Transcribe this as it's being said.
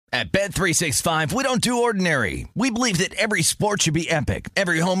At Bet365, we don't do ordinary. We believe that every sport should be epic.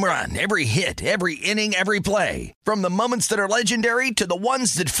 Every home run, every hit, every inning, every play. From the moments that are legendary to the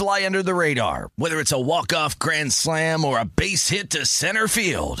ones that fly under the radar. Whether it's a walk-off grand slam or a base hit to center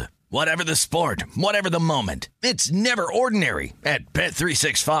field. Whatever the sport, whatever the moment. It's never ordinary at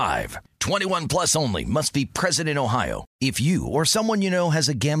Bet365. 21 plus only. Must be present in Ohio. If you or someone you know has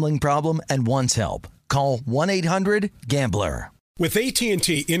a gambling problem and wants help, call 1-800-GAMBLER. With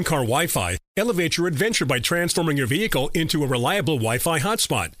AT&T in-car Wi-Fi, elevate your adventure by transforming your vehicle into a reliable Wi-Fi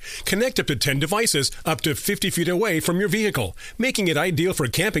hotspot. Connect up to 10 devices up to 50 feet away from your vehicle, making it ideal for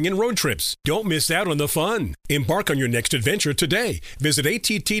camping and road trips. Don't miss out on the fun. Embark on your next adventure today. Visit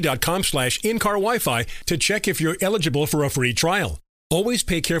att.com/in-car Wi-Fi to check if you're eligible for a free trial. Always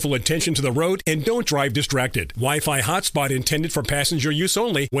pay careful attention to the road and don't drive distracted. Wi-Fi hotspot intended for passenger use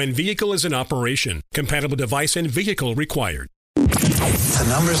only when vehicle is in operation. Compatible device and vehicle required. The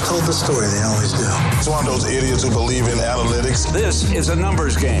numbers told the story. They always do. It's one of those idiots who believe in analytics. This is a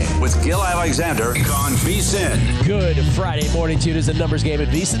numbers game with Gil Alexander on VSiN. Good Friday morning to you. It is a numbers game at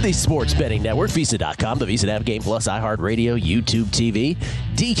VSiN, the sports betting network. VSiN.com, the VSiN app, Game Plus, iHeartRadio, YouTube TV,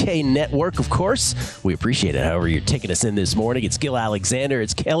 DK Network, of course. We appreciate it. However, you're taking us in this morning. It's Gil Alexander.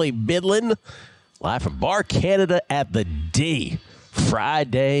 It's Kelly Bidlin, live from Bar Canada at the D.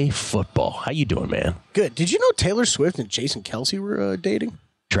 Friday football. How you doing, man? Good. Did you know Taylor Swift and Jason Kelce were dating?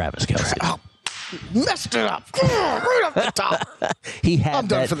 Travis Kelce. Oh, messed it up. Right off the top. I'm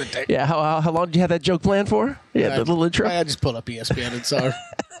done for the day. Yeah, how long did you have that joke planned for? Yeah, the little intro? I just pulled up ESPN and saw her.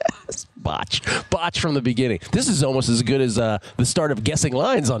 Botch from the beginning. This is almost as good as the start of Guessing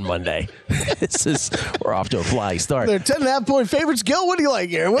Lines on Monday. We're off to a flying start. They're 10.5-point favorites. Gil, what do you like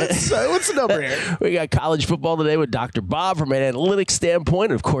here? What's the number here? We got college football today with Dr. Bob from an analytics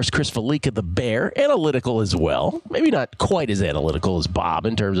standpoint. And, of course, Chris Felica, the Bear, analytical as well. Maybe not quite as analytical as Bob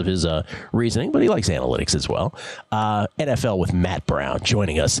in terms of his reasoning, but he likes analytics as well. NFL with Matt Brown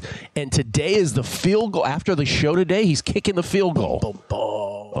joining us. And today is the field goal. After the show today, he's kicking the field goal.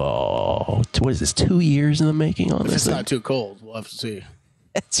 Oh, what is this, 2 years in the making on this? It's not too cold. We'll have to see.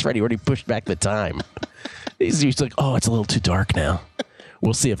 That's right. He already pushed back the time. He's like, it's a little too dark now.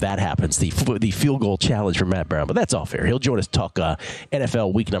 We'll see if that happens, the field goal challenge for Matt Brown. But that's all fair. He'll join us to talk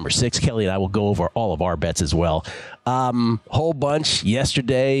NFL week number 6. Kelly and I will go over all of our bets as well. Whole bunch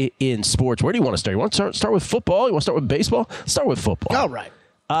yesterday in sports. Where do you want to start? You want to start with football? You want to start with baseball? Start with football. All right.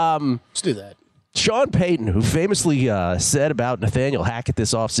 Let's do that. Sean Payton, who famously said about Nathaniel Hackett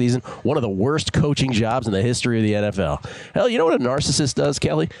this offseason, one of the worst coaching jobs in the history of the NFL. Hell, you know what a narcissist does,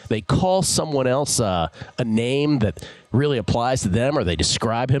 Kelly? They call someone else a name that really applies to them, or they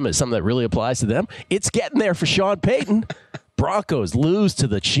describe him as something that really applies to them. It's getting there for Sean Payton. Broncos lose to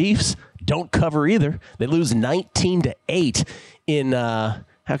the Chiefs. Don't cover either. They lose 19-8 in, how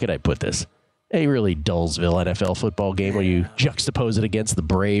could I put this? A really Dullsville NFL football game where you juxtapose it against the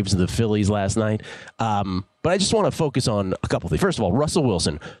Braves and the Phillies last night. But I just want to focus on a couple of things. First of all, Russell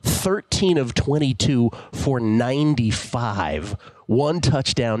Wilson, 13 of 22 for 95. 1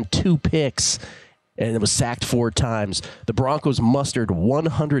 touchdown, 2 picks, and it was sacked 4 times. The Broncos mustered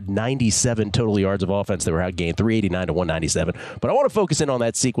 197 total yards of offense. They were outgained 389 to 197. But I want to focus in on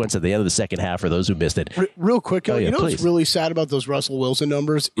that sequence at the end of the second half for those who missed it. Real quick, you know what's really sad about those Russell Wilson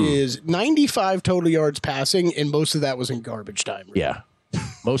numbers is 95 total yards passing, and most of that was in garbage time. Really. Yeah.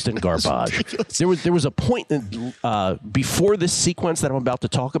 Most in garbage. There was a point before this sequence that I'm about to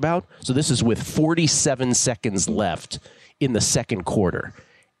talk about. So this is with 47 seconds left in the second quarter.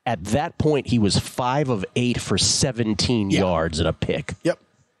 At that point, he was 5 of 8 for 17 yards and a pick. Yep.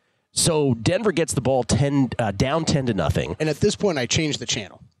 So Denver gets the ball down 10-0. And at this point, I changed the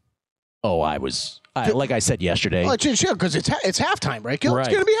channel. Oh, like I said yesterday. Well, I changed the channel because it's halftime, right? Right. It's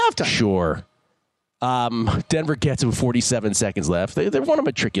going to be halftime. Sure. Denver gets with 47 seconds left. They want to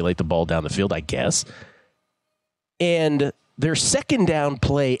matriculate the ball down the field, I guess. And their second down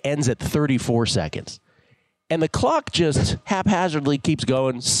play ends at 34 seconds. And the clock just haphazardly keeps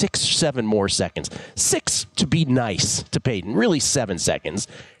going 6 or 7 more seconds. 6 to be nice to Peyton, really 7 seconds.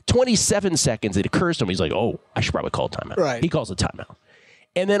 27 seconds, it occurs to him. He's like, I should probably call a timeout. Right. He calls a timeout.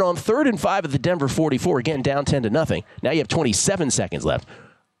 And then on 3rd and 5 at the Denver 44, again down 10-0. Now you have 27 seconds left.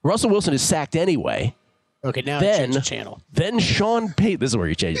 Russell Wilson is sacked anyway. Okay, now I changed the channel. Then Sean Payton, this is where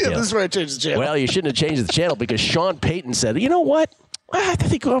you change the channel. This is where I changed the channel. Well, you shouldn't have changed the channel because Sean Payton said, you know what? I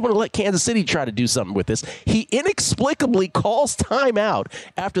think I'm going to let Kansas City try to do something with this. He inexplicably calls timeout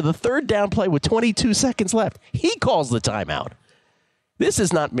after the 3rd down play with 22 seconds left. He calls the timeout. This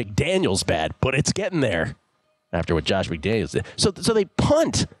is not McDaniels bad, but it's getting there after what Josh McDaniels did. So they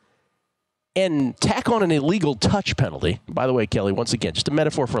punt. and tack on an illegal touch penalty. By the way, Kelly, once again, just a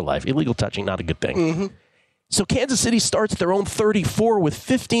metaphor for life. Illegal touching, not a good thing. Mm-hmm. So Kansas City starts their own 34 with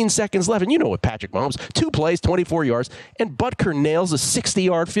 15 seconds left. And you know what Patrick Mahomes, 2 plays, 24 yards, and Butker nails a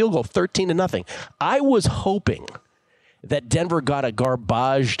 60-yard field goal, 13-0. I was hoping that Denver got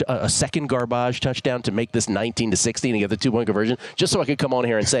a second garbage touchdown to make this 19-16 and get the 2-point conversion, just so I could come on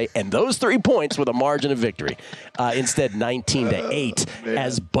here and say, and ththose 3 points were the margin of victory. Instead, 19-8,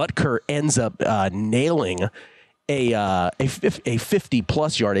 as Butker ends up nailing a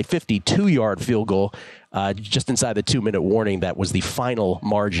 50-plus yard, a 52-yard field goal just inside the 2-minute warning. That was the final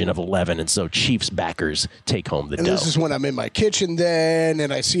margin of 11, and so Chiefs backers take home the dough. This is when I'm in my kitchen then,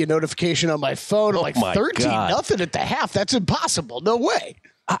 and I see a notification on my phone, like 13-0 at the half. That's impossible. No way.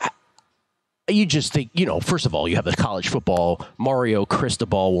 You just think, first of all, you have the college football. Mario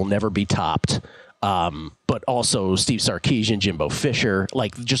Cristobal will never be topped. But also Steve Sarkisian, Jimbo Fisher,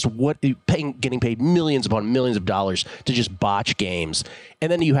 just getting paid millions upon millions of dollars to just botch games.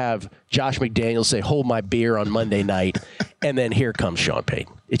 And then you have Josh McDaniels say, hold my beer on Monday night. And then here comes Sean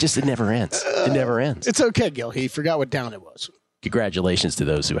Payton. It never ends. It never ends. It's okay, Gil. He forgot what down it was. Congratulations to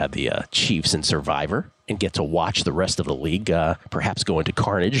those who had the Chiefs in Survivor and get to watch the rest of the league, perhaps go into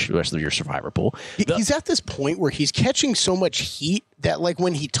Carnage, the rest of your Survivor pool. He's at this point where he's catching so much heat that,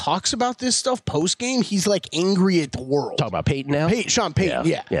 when he talks about this stuff post-game, he's, angry at the world. Talking about Peyton now? Sean Payton,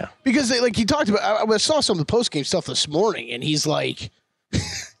 yeah. Because, he talked about, I saw some of the post-game stuff this morning, and he's like,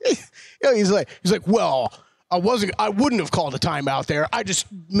 he's like, well, I wouldn't have called a timeout there. I just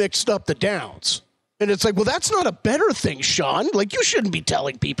mixed up the downs. And it's like, well, that's not a better thing, Sean. You shouldn't be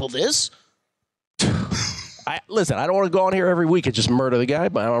telling people this. Listen, I don't want to go on here every week and just murder the guy,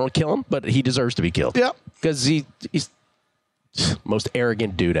 but I don't want to kill him. But he deserves to be killed. Yep. Because he's most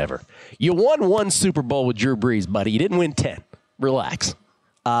arrogant dude ever. You won 1 Super Bowl with Drew Brees, buddy. You didn't win 10. Relax.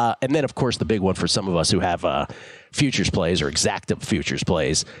 And then, of course, the big one for some of us who have futures plays or exacta futures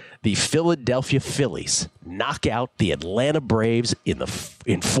plays, the Philadelphia Phillies knock out the Atlanta Braves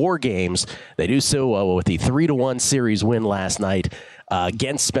in 4 games. They do so with the 3-1 series win last night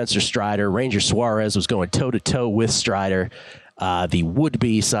against Spencer Strider. Ranger Suarez was going toe-to-toe with Strider, the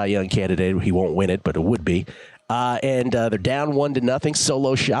would-be Cy Young candidate. He won't win it, but it would be. And they're down 1-0.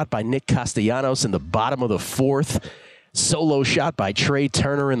 Solo shot by Nick Castellanos in the bottom of the 4th. Solo shot by Trey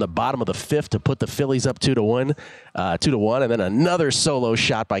Turner in the bottom of the 5th to put the Phillies up 2-1, and then another solo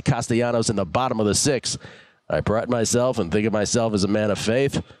shot by Castellanos in the bottom of the 6th. I pride myself and think of myself as a man of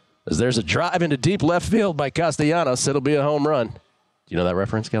faith, as there's a drive into deep left field by Castellanos. It'll be a home run. Do you know that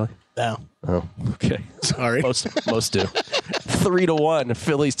reference, Kelly? No. Oh, okay. Sorry. Most do. 3-1.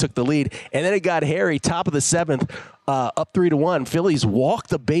 Phillies took the lead, and then it got hairy. Top of the 7th, up 3-1. Phillies walked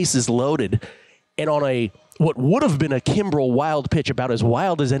the bases loaded, and on what would have been a Kimbrel wild pitch, about as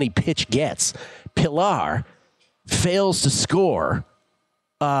wild as any pitch gets, Pilar fails to score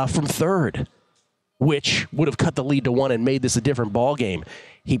from third, which would have cut the lead to 1 and made this a different ball game.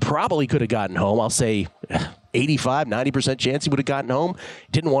 He probably could have gotten home. I'll say 85, 90% chance he would have gotten home.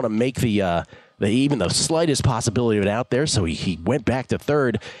 Didn't want to make even the slightest possibility of it out there, so he went back to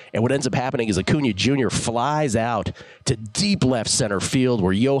third. And what ends up happening is Acuna Jr. flies out to deep left center field,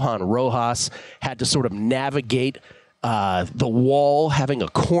 where Johan Rojas had to sort of navigate the wall, having a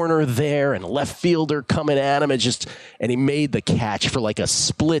corner there and left fielder coming at him. And he made the catch for a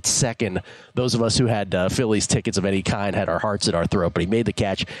split second. Those of us who had Phillies tickets of any kind had our hearts at our throat, but he made the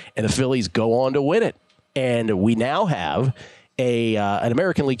catch, and the Phillies go on to win it. And we now have an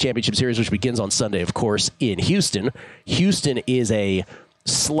American League Championship Series, which begins on Sunday, of course, in Houston. Houston is a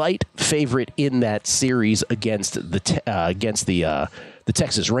slight favorite in that series against the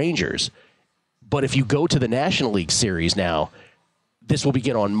Texas Rangers. But if you go to the National League Series now, this will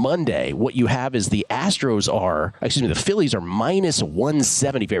begin on Monday. What you have is the Phillies are minus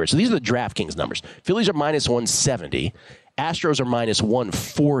 170 favorites. So these are the DraftKings numbers. Phillies are minus 170. Astros are minus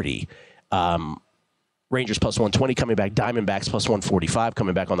 140. Rangers plus 120 coming back. Diamondbacks plus 145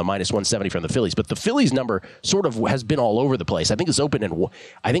 coming back on the minus 170 from the Phillies. But the Phillies number sort of has been all over the place. I think it's open, and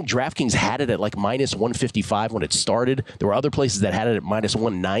I think DraftKings had it at minus 155 when it started. There were other places that had it at minus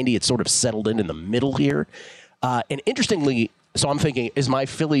 190. It sort of settled in the middle here. And interestingly, so I'm thinking, is my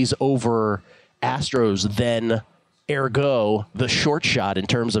Phillies over Astros then ergo the short shot in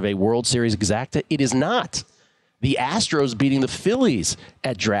terms of a World Series exacta? It is not. The Astros beating the Phillies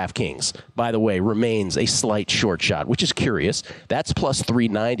at DraftKings, by the way, remains a slight short shot, which is curious. That's plus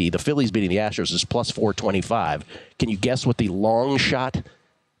 390. The Phillies beating the Astros is plus 425. Can you guess what the long shot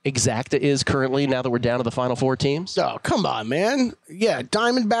exacta is currently now that we're down to the final 4 teams? Oh, come on, man. Yeah,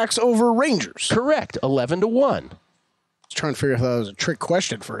 Diamondbacks over Rangers. Correct. 11-1. was trying to figure out if that was a trick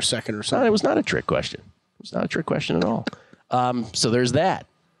question for a second or something. No, it was not a trick question. It was not a trick question at all. So there's that.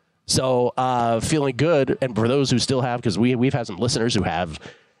 So feeling good, and for those who still have, because we've had some listeners who have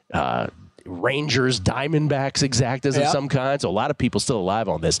Rangers, Diamondbacks exactas of some kind. So a lot of people still alive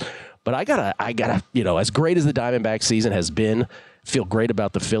on this. But I gotta, as great as the Diamondback season has been, feel great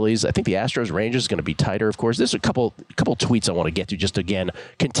about the Phillies. I think the Astros Rangers is going to be tighter. Of course, there's a couple tweets I want to get to just again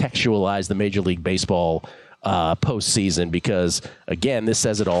contextualize the Major League Baseball postseason, because again, this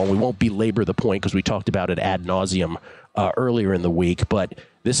says it all. We won't belabor the point because we talked about it ad nauseum earlier in the week, but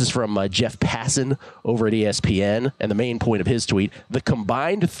this is from Jeff Passan over at ESPN, and the main point of his tweet: the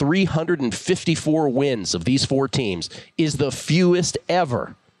combined 354 wins of these four teams is the fewest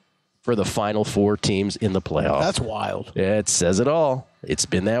ever for the final four teams in the playoffs. That's wild. It says it all. It's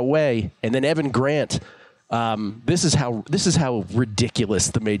been that way. And then Evan Grant, this is how ridiculous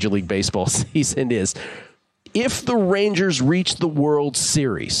the Major League Baseball season is. If the Rangers reach the World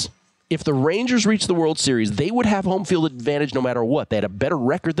Series, they would have home field advantage no matter what. They had a better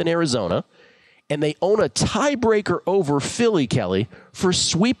record than Arizona, and they own a tiebreaker over Philly, Kelly, for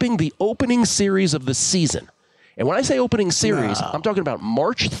sweeping the opening series of the season. And when I say opening series, I'm talking about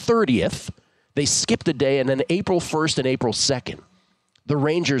March 30th. They skipped a day, and then April 1st and April 2nd. The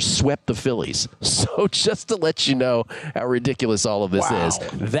Rangers swept the Phillies. So just to let you know how ridiculous all of this is,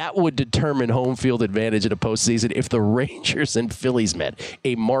 that would determine home field advantage in a postseason if the Rangers and Phillies met.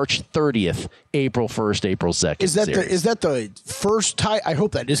 A March 30th, April 1st, April 2nd Is that series. the first tie? I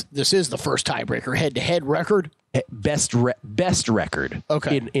hope that this is the first tiebreaker head-to-head record. Best record.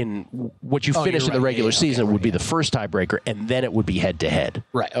 Okay. In what you finish in the regular season would be the first tiebreaker, and then it would be head-to-head.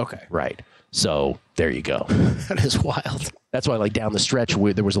 Right, okay. Right. So there you go. That is wild. That's why, like, down the stretch,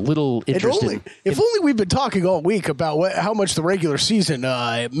 there was a little interest If only we've been talking all week about how much the regular season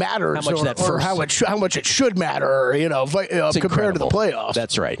matters, how much it should matter, compared to the playoffs.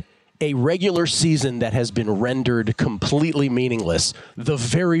 That's right. A regular season that has been rendered completely meaningless, the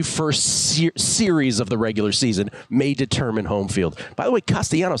very first series of the regular season may determine home field. By the way,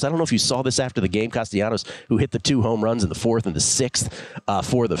 Castellanos, I don't know if you saw this after the game, Castellanos, who hit the 2 home runs in the 4th and the 6th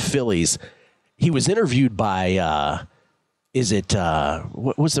for the Phillies, he was interviewed by,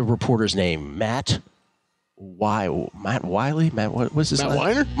 what was the reporter's name? Matt Wiley? What was his name?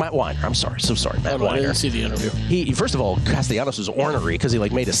 Weiner? Matt Weiner. I'm sorry. So sorry, Matt Weiner. I didn't see the interview. He first of all, Castellanos was ornery because he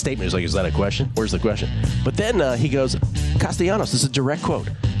made a statement. He was like, "Is that a question? Where's the question?" But then he goes, "Castellanos, this is a direct quote.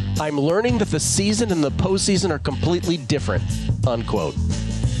 I'm learning that the season and the postseason are completely different." Unquote.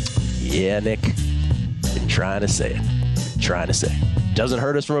 Yeah, Nick. Been trying to say it. Doesn't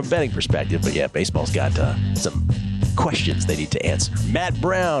hurt us from a betting perspective, but yeah, baseball's got some questions they need to answer. Matt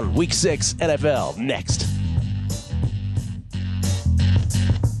Brown, Week 6 NFL next.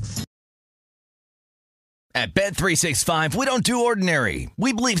 At Bet365, we don't do ordinary.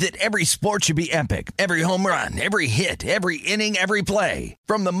 We believe that every sport should be epic. Every home run, every hit, every inning, every play.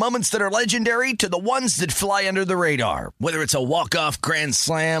 From the moments that are legendary to the ones that fly under the radar. Whether it's a walk-off grand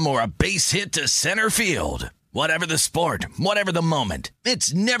slam or a base hit to center field. Whatever the sport, whatever the moment.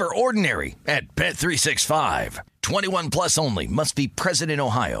 It's never ordinary at Bet365. 21 plus only. Must be present in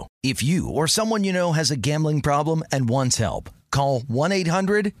Ohio. If you or someone you know has a gambling problem and wants help, call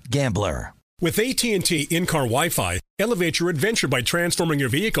 1-800-GAMBLER. With AT&T in-car Wi-Fi, elevate your adventure by transforming your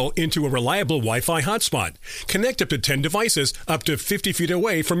vehicle into a reliable Wi-Fi hotspot. Connect up to 10 devices up to 50 feet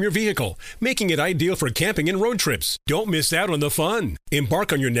away from your vehicle, making it ideal for camping and road trips. Don't miss out on the fun.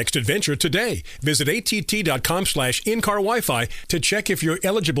 Embark on your next adventure today. Visit att.com/in-car Wi-Fi to check if you're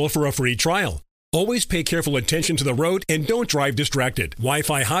eligible for a free trial. Always pay careful attention to the road and don't drive distracted.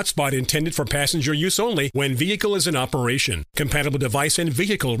 Wi-Fi hotspot intended for passenger use only when vehicle is in operation. Compatible device and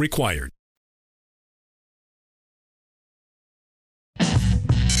vehicle required.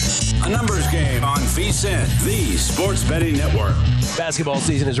 A numbers game on VSiN, the sports betting network. Basketball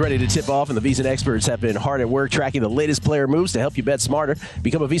season is ready to tip off, and the VSiN experts have been hard at work tracking the latest player moves to help you bet smarter.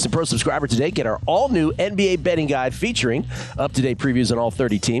 Become a VSiN Pro subscriber today. Get our all-new NBA betting guide featuring up-to-date previews on all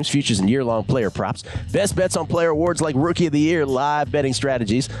 30 teams, futures and year-long player props, best bets on player awards like Rookie of the Year, live betting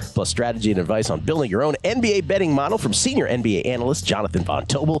strategies, plus strategy and advice on building your own NBA betting model from senior NBA analyst Jonathan Von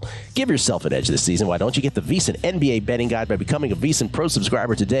Tobel. Give yourself an edge this season. Why don't you get the VSiN NBA betting guide by becoming a VSiN Pro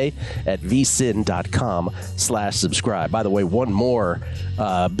subscriber today at vsin.com/subscribe. By the way, one more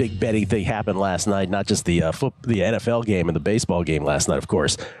big betting thing happened last night, not just the NFL game and the baseball game last night, of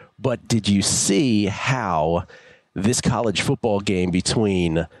course, but did you see how this college football game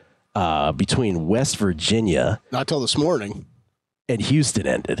between West Virginia not till this morning and Houston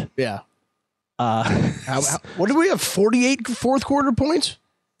ended? Yeah. What did we have? 48 fourth quarter points?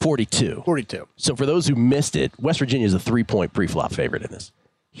 42. 42. So for those who missed it, West Virginia is a 3-point pre-flop favorite in this.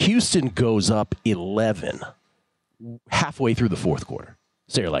 Houston goes up 11 halfway through the fourth quarter.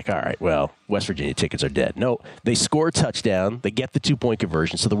 So you're like, all right, well, West Virginia tickets are dead. No, they score a touchdown. They get the 2-point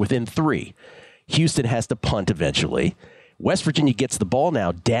conversion, so they're within 3. Houston has to punt eventually. West Virginia gets the ball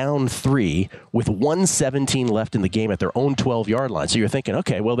now down 3 with 1:17 left in the game at their own 12-yard line. So you're thinking,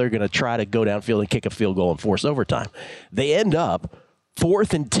 okay, well, they're going to try to go downfield and kick a field goal and force overtime. They end up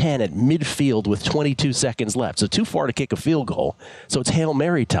 4th and 10 at midfield with 22 seconds left. So too far to kick a field goal. So it's Hail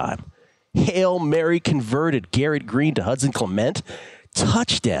Mary time. Hail Mary converted. Garrett Green to Hudson Clement.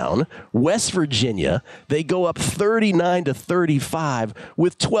 Touchdown, West Virginia. They go up 39-35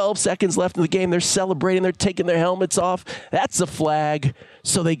 with 12 seconds left in the game. They're celebrating. They're taking their helmets off. That's a flag.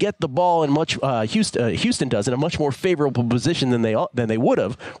 So they get the ball in Houston does in a much more favorable position than they would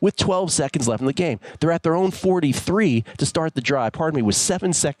have with 12 seconds left in the game. They're at their own 43 to start the drive. With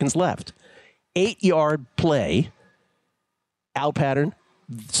 7 seconds left. 8-yard play, out pattern.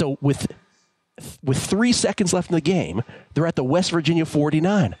 So with 3 seconds left in the game, they're at the West Virginia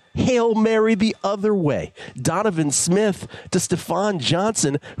 49. Hail Mary the other way. Donovan Smith to Stephon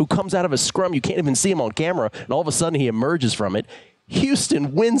Johnson, who comes out of a scrum. You can't even see him on camera, and all of a sudden he emerges from it.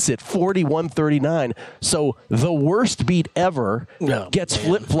 Houston wins it 41-39. So the worst beat ever gets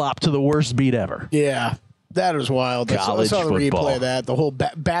flip-flopped to the worst beat ever. Yeah. That was wild. I saw the replay of that. The whole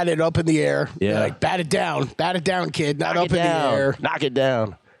bat it up in the air. Yeah. Like, bat it down, kid. Not Knock up in the air. Knock it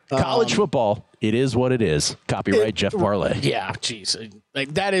down. College football, it is what it is. Copyright Jeff Parlay. Yeah, jeez.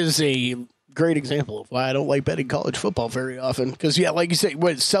 Like, that is a great example of why I don't like betting college football very often. Because, like you say,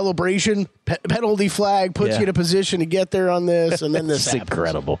 celebration, penalty flag puts you in a position to get there on this, and then this happens.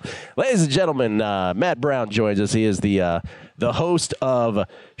 Incredible. Ladies and gentlemen, Matt Brown joins us. He is the host of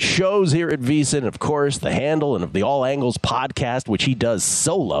shows here at VSiN, of course, The Handle and of the All Angles podcast, which he does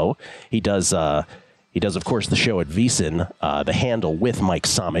solo. He does, of course, the show at VSiN, The Handle with Mike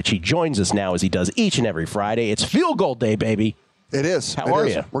Somich. He joins us now as he does each and every Friday. It's Field Goal Day, baby. It is. How are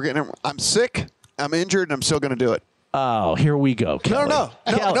you? I'm sick. I'm injured, and I'm still going to do it. Oh, here we go, Kelly. No.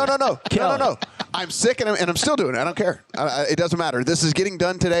 Kelly. I'm sick, and I'm still doing it. I don't care. It doesn't matter. This is getting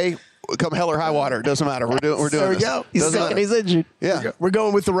done today. Come hell or high water, it doesn't matter. We're doing there we this. go. He's sick and he's injured. Yeah, we're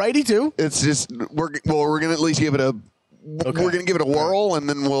going with the righty too. It's just we're going to at least give it a. Okay. We're going to give it a whirl, and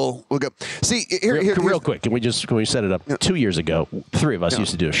then we'll go. See, real quick, can we set it up? 2 years ago, 3 of us used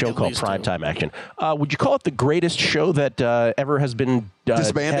to do a show called Primetime Action. Would you call it the greatest show that ever has been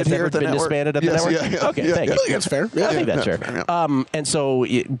disbanded here at the network? Disbanded at the network? Yeah, okay, thank you. I think that's fair. I think that's fair. And so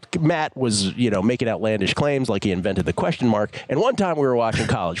Matt was, making outlandish claims like he invented the question mark. And one time we were watching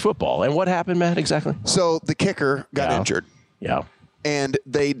college football, and what happened, Matt? Exactly. So the kicker got injured. Yeah. And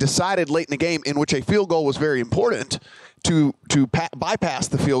they decided late in the game, in which a field goal was very important, to bypass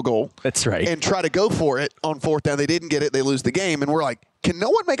the field goal. That's right. And try to go for it on 4th down. They didn't get it. They lose the game. And we're like, can no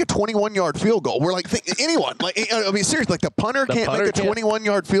one make a 21-yard field goal? We're like, anyone. Like, I mean, seriously, like the punter can't make a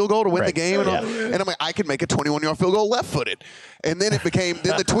 21-yard field goal to win the game. And I'm like, I can make a 21-yard field goal left-footed. And then it became,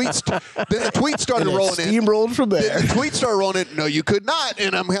 then the tweets started rolling in. Steamrolled from there. The tweets started rolling in. No, you could not.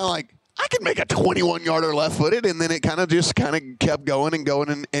 And I'm kind of like, I could make a 21-yarder left-footed, and then it kind of kept going and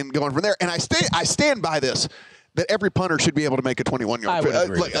going and going from there. And I stand by this, that every punter should be able to make a 21-yard. I would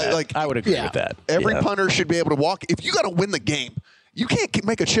agree with that. I would agree with that. Every punter should be able to walk. If you got to win the game, you can't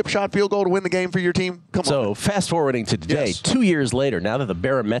make a chip shot field goal to win the game for your team. Come on. So fast forwarding to today, 2 years later, now that the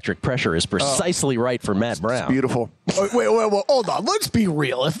barometric pressure is precisely right for Matt Brown. It's beautiful. Wait, hold on. Let's be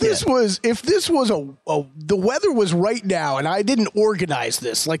real. If this was the weather was right now, and I didn't organize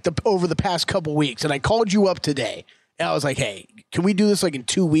this over the past couple weeks, and I called you up today, and I was like, hey, can we do this in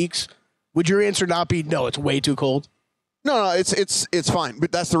 2 weeks? Would your answer not be no? It's way too cold. No, it's fine.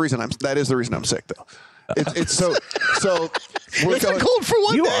 But that is the reason I'm sick though. It's so. We're it's cold for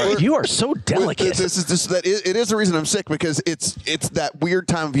one day. You are so delicate. It is the reason I'm sick, because it's that weird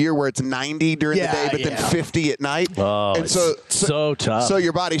time of year where it's 90 during the day, but then 50 at night. Oh, and so tough. So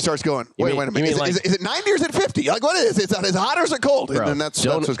your body starts going, wait a minute. Is it 90 or is it 50? Like, what is it? Is it hot or is it cold? Bro, and then that's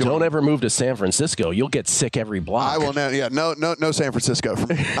what's going on. Don't ever move to San Francisco. You'll get sick every block. I will now. Yeah, no San Francisco.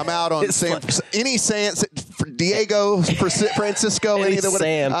 I'm out on Diego, Francisco, any of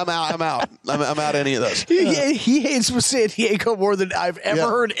the. I'm out. I'm out any of those. He hates San Diego more than I've ever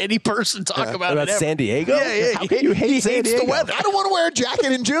heard any person talk about San Diego. Yeah. How can you hate San Diego? The weather. I don't want to wear a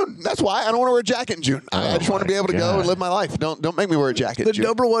jacket in June. That's why I don't want to wear a jacket in June. I just want to be able to go and live my life. Don't make me wear a jacket. The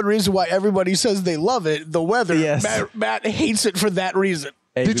number one reason why everybody says they love it, the weather. Yes. Matt hates it for that reason.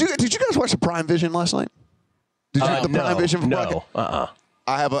 Hey, did you guys watch the Prime Vision last night? Did you the Prime Vision? No.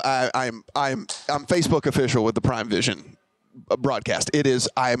 I'm Facebook official with the Prime Vision broadcast.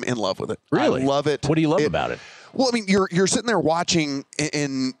 I'm in love with it. Really? I love it. What do you love about it? Well, I mean, you're sitting there watching,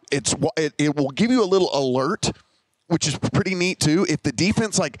 and it will give you a little alert, which is pretty neat too. If the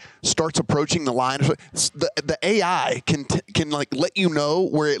defense starts approaching the line, the AI can let you know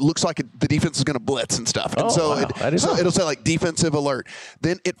where it looks like the defense is going to blitz and stuff. And it'll say defensive alert.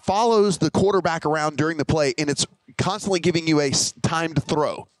 Then it follows the quarterback around during the play, and it's constantly giving you a time to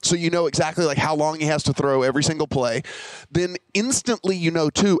throw. So you know exactly how long he has to throw every single play. Then instantly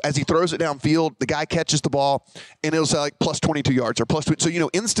too, as he throws it downfield, the guy catches the ball, and it'll say plus 22 yards or plus 20. So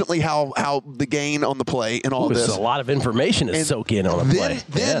instantly how the gain on the play and all this. There's a lot of information to soak in on a play.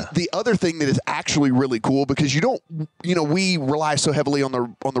 Then the other thing that is actually really cool, because we rely so heavily on the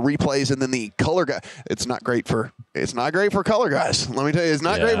replays, and then the color guy. It's not great for color guys. Let me tell you, it's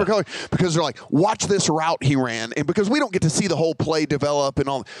not great for color, because they're watch this route he ran, and because we don't get to see the whole play develop and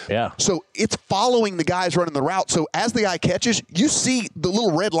all. Yeah. So it's following the guys running the route. So as the guy catches, you see the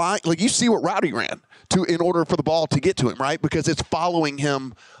little red line, you see what route he ran in order for the ball to get to him, right? Because it's following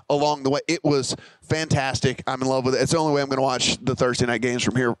him along the way. It was fantastic. I'm in love with it. It's the only way I'm going to watch the Thursday night games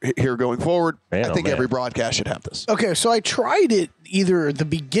from here going forward. I think every broadcast should have this. Okay, so I tried it either at the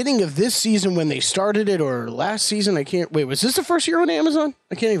beginning of this season when they started it, or last season. Was this the first year on Amazon?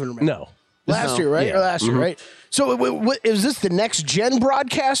 I can't even remember. No. Last year, right? Yeah. Or last year, right? So is this the next gen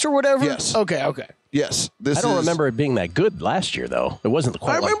broadcast or whatever? Yes. Okay. Yes. I don't remember it being that good last year, though. It wasn't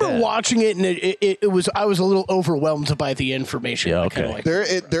quite like that. I remember watching it, and I was a little overwhelmed by the information. Yeah, okay.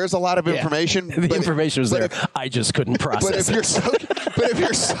 There's a lot of information. The information was there. I just couldn't process it. But if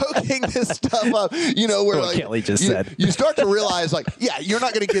you're soaking this stuff up, where Kelly just said. You start to realize, you're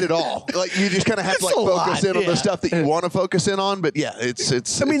not going to get it all. You just kind of have to focus in on the stuff that you want to focus in on. But yeah,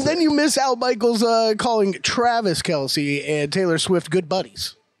 it's. Then you miss Al Michaels calling Travis Kelce and Taylor Swift good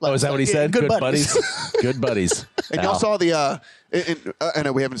buddies. Oh, is that what he said? Good buddies. Good buddies. And y'all saw the. I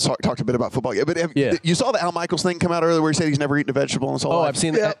know we haven't talked a bit about football yet, but you saw the Al Michaels thing come out earlier where he said he's never eaten a vegetable in his whole life? I've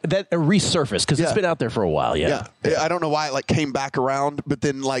seen that resurfaced because it's been out there for a while. Yeah. I don't know why it came back around, but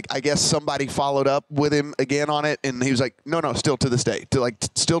then I guess somebody followed up with him again on it, and he was like, no, still to this day,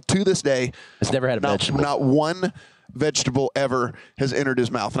 still to this day, it's never had a vegetable. Not one vegetable ever has entered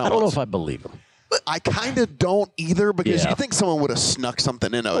his mouth. I don't know if I believe him. I kind of don't either, because you think someone would have snuck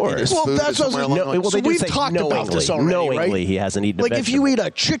something in his food. That's somewhere along the line. so we've talked about this already, knowingly, right? he hasn't eaten a vegetable. If you eat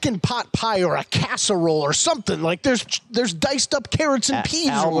a chicken pot pie or a casserole or something, there's diced up carrots and peas.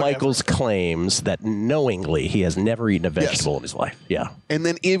 Al Michaels claims that knowingly he has never eaten a vegetable in his life. Yeah. And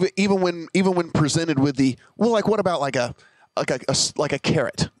then even when presented with what about like a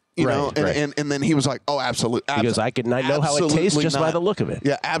carrot? Right. And then he was like, "Oh, absolutely." Because I know how it tastes just by the look of it.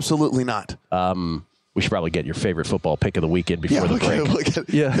 Yeah, absolutely not. We should probably get your favorite football pick of the weekend before the break.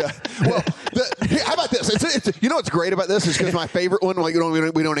 Yeah. Well, how about this? It's what's great about this is because my favorite one. We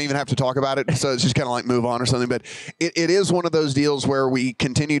don't even have to talk about it, so it's just kind of move on or something. But it is one of those deals where we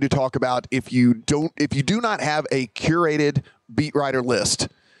continue to talk about if you do not have a curated beat writer list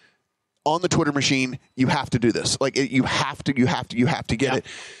on the Twitter machine, you have to do this. You have to get it.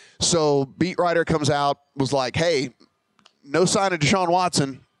 So beat writer comes out, was like, hey, no sign of Deshaun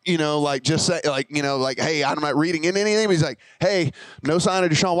Watson. Just say, hey, I'm not reading in anything. He's like, hey, no sign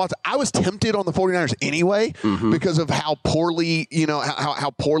of Deshaun Watson. I was tempted on the 49ers anyway because of how poorly, how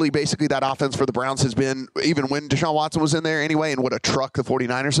poorly basically that offense for the Browns has been, even when Deshaun Watson was in there anyway, and what a truck the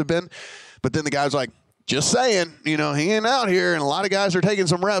 49ers have been. But then the guy was like, just saying, he ain't out here, and a lot of guys are taking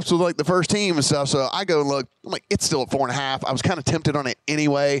some reps with the first team and stuff. So I go and look. I'm like, it's still at 4.5. I was kind of tempted on it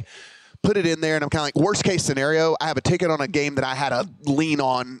anyway. Put it in there, and I'm kind of worst case scenario, I have a ticket on a game that I had a lean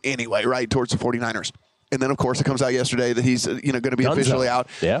on anyway, right, towards the 49ers. And then, of course, it comes out yesterday that he's going to be officially out.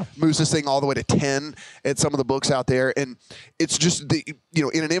 Yeah. Moves this thing all the way to 10 at some of the books out there. And it's just,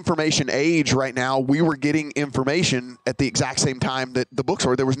 in an information age right now, we were getting information at the exact same time that the books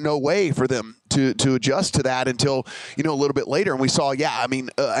were. There was no way for them to adjust to that until, a little bit later. And we saw,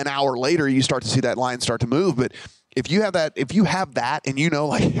 an hour later, you start to see that line start to move. But if you have that, and if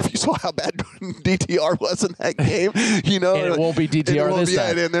you saw how bad DTR was in that game, and it won't be DTR this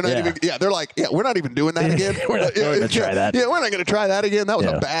time. And they're not even. Yeah, they're like, we're not even doing that again. We're not going to try that. Yeah, we're not going to try that again. That was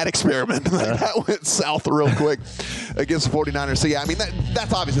a bad experiment. That went south real quick against the 49ers. So yeah,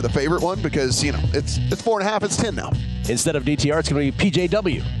 that's obviously the favorite one because it's 4.5. It's 10 now. Instead of DTR, it's going to be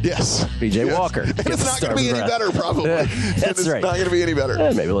PJW. Yes, PJ Walker. And it's not going to be any better, probably. That's right. It's not going to be any better.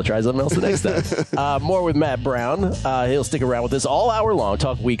 Maybe we'll try something else the next time. More with Matt Brown. He'll stick around with us all hour long,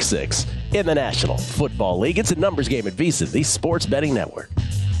 talk Week 6 in the National Football League. It's a numbers game at VSiN, the Sports Betting Network.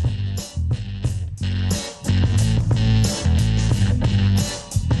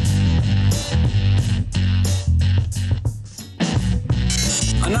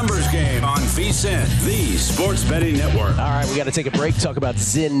 Sports Betting Network. All right, we got to take a break, talk about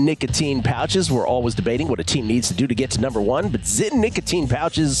Zyn nicotine pouches. We're always debating what a team needs to do to get to number one, but Zyn nicotine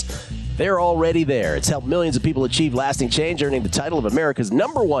pouches, they're already there. It's helped millions of people achieve lasting change, earning the title of America's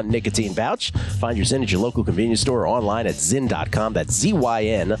 #1 nicotine pouch. Find your Zyn at your local convenience store or online at Zyn.com. That's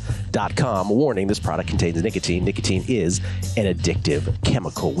ZYN.com. Warning, this product contains nicotine. Nicotine is an addictive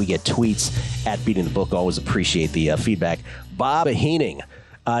chemical. We get tweets at Beating the Book. Always appreciate the feedback. Bob Heening.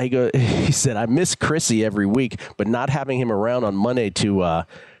 He said, I miss Chrissy every week, but not having him around on Monday to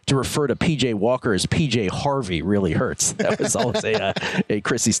refer to P.J. Walker as P.J. Harvey really hurts. That was always a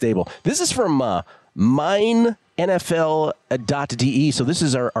Chrissy staple. This is from MeinNFL.de. So this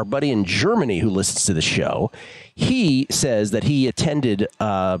is our buddy in Germany who listens to the show. He says that he attended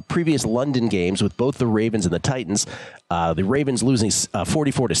previous London games with both the Ravens and the Titans. The Ravens losing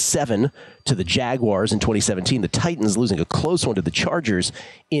 44-7 to the Jaguars in 2017. The Titans losing a close one to the Chargers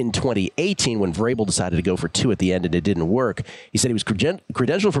in 2018 when Vrabel decided to go for 2 at the end and it didn't work. He said he was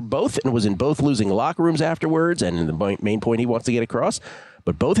credentialed for both and was in both losing locker rooms afterwards. And the main point he wants to get across,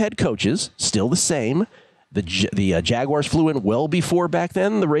 but both head coaches still the same. The Jaguars flew in well before back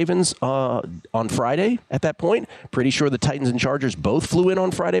then. The Ravens on Friday at that point. Pretty sure the Titans and Chargers both flew in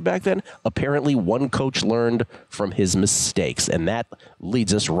on Friday back then. Apparently, one coach learned from his mistakes, and that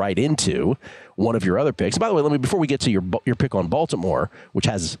leads us right into one of your other picks. By the way, before we get to your pick on Baltimore, which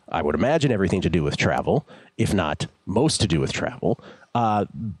has, I would imagine, everything to do with travel, if not most to do with travel.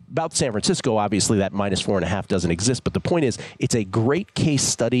 About San Francisco, obviously, that -4.5 doesn't exist. But the point is, it's a great case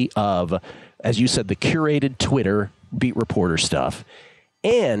study of, as you said, the curated Twitter beat reporter stuff.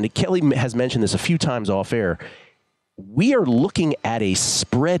 And Kelly has mentioned this a few times off air. We are looking at a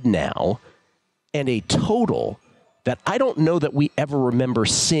spread now and a total that I don't know that we ever remember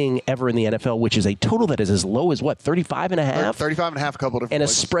seeing ever in the NFL, which is a total that is as low as, what, 35.5? 35.5, a couple of different And a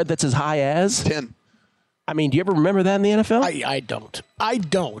places. spread that's as high as? 10. I mean, do you ever remember that in the NFL? I don't.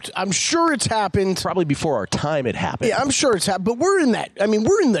 I'm sure it's happened. Probably before our time it happened. Yeah, I'm sure it's happened. But we're in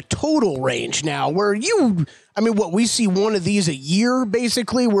the total range now where we see one of these a year,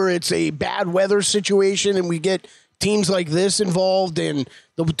 basically, where it's a bad weather situation and we get teams like this involved and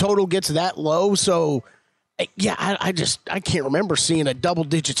the total gets that low. So, yeah, I can't remember seeing a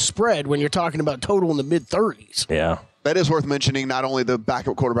double-digit spread when you're talking about total in the mid-30s. Yeah. That is worth mentioning, not only the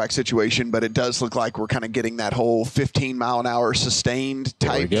backup quarterback situation, but it does look like we're kind of getting that whole 15-mile-an-hour sustained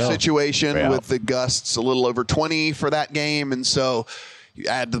type situation with the gusts a little over 20 for that game. And so you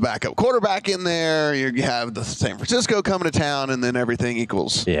add the backup quarterback in there, you have the San Francisco coming to town, and then everything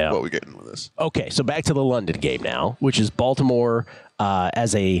equals what we're getting with this. Okay, so back to the London game now, which is Baltimore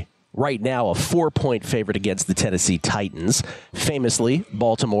as right now a 4-point favorite against the Tennessee Titans. Famously,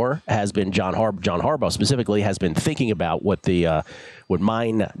 Baltimore has been, John Harbaugh specifically, has been thinking about what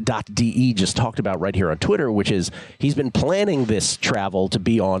Mein.de just talked about right here on Twitter, which is he's been planning this travel to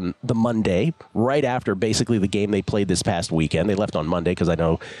be on the Monday, right after basically the game they played this past weekend. They left on Monday because I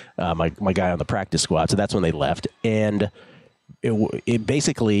know my guy on the practice squad, so that's when they left. And it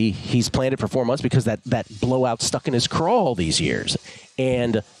basically, he's planned it for 4 months because that blowout stuck in his craw all these years.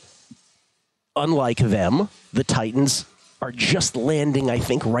 And unlike them, the Titans are just landing, I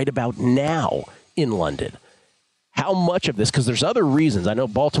think, right about now in London. How much of this, because there's other reasons. I know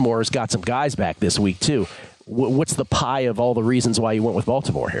Baltimore's got some guys back this week, too. What's the pie of all the reasons why you went with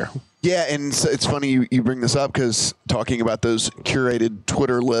Baltimore here? Yeah, and it's funny you bring this up because talking about those curated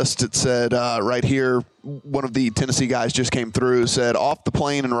Twitter lists, it said right here, one of the Tennessee guys just came through, said, off the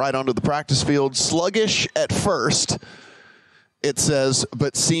plane and right onto the practice field, sluggish at first, it says,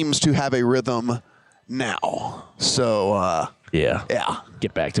 but seems to have a rhythm now. So, yeah.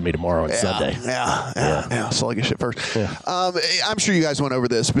 Get back to me tomorrow on Sunday. Yeah. Sluggish at first. Yeah. I'm sure you guys went over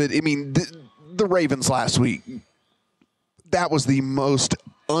this, but, I mean, the Ravens last week, that was the most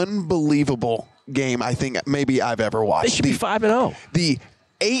unbelievable game I think maybe I've ever watched. They should be 5-0. The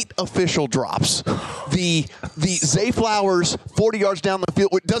 8 official drops. The Zay Flowers 40 yards down the field.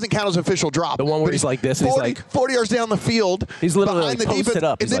 It doesn't count as an official drop. The one where he's like this. 40 yards down the field. He's literally behind the posted defense,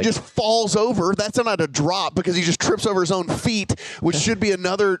 up. And then just falls over. That's not a drop because he just trips over his own feet, which should be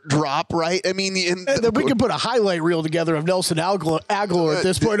another drop, right? I mean, and then we could put a highlight reel together of Nelson Aguilar at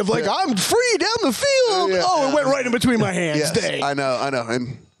this point of like, I'm free down the field. Oh, it went right in between my hands. Yes, I know.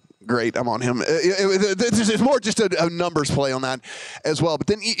 And great. I'm on him. It's more just a numbers play on that as well. But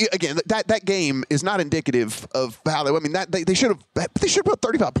then again, that game is not indicative of how they. I mean, they should have put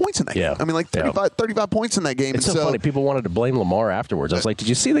 35 points in that game. I mean, like 35 points in that game. It's so funny. People wanted to blame Lamar afterwards. I was like, did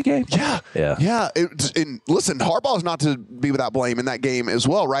you see the game? Yeah. And listen, Harbaugh's not to be without blame in that game as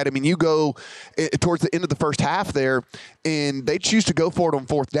well, right? I mean, you go towards the end of the first half there, and they choose to go for it on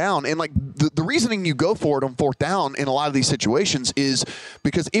fourth down. And like the reasoning you go for it on fourth down in a lot of these situations is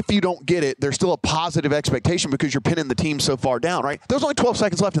because if you don't get it, there's still a positive expectation because you're pinning the team so far down, right? There's only 12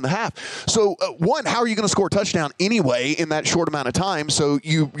 seconds left in the half. So one, how are you going to score a touchdown anyway in that short amount of time? So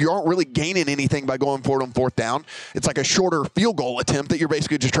you aren't really gaining anything by going for it on fourth down. It's like a shorter field goal attempt that you're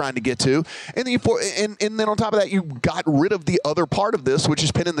basically just trying to get to. And then on top of that, you got rid of the other part of this, which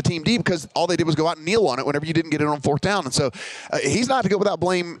is pinning the team deep because all they did was go out and kneel on it whenever you didn't get it on fourth down. And so he's not to go without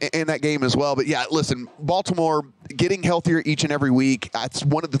blame in that game as well. But yeah, listen, Baltimore getting healthier each and every week. That's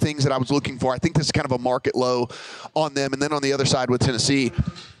one of the things that I was looking for. I think this is kind of a market low on them. And then on the other side with Tennessee,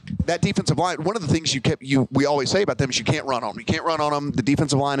 that defensive line, one of the things we always say about them is you can't run on them. You can't run on them. The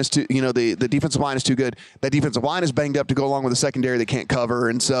defensive line is too, the defensive line is too good. That defensive line is banged up to go along with the secondary they can't cover.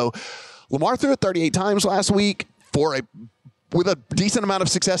 And so Lamar threw it 38 times last week with a decent amount of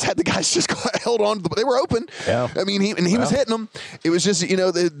success. Had the guys just held on, they were open. Yeah. I mean, he was hitting them. It was just,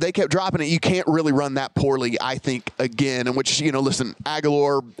 they kept dropping it. You can't really run that poorly, I think, again. And which, listen,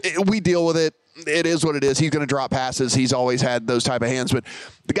 Aguilar, we deal with it. It is what it is. He's going to drop passes. He's always had those type of hands. But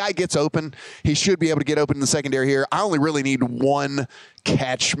the guy gets open. He should be able to get open in the secondary here. I only really need one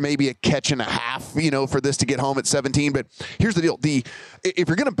catch, maybe a catch and a half, for this to get home at 17. But here's the deal. If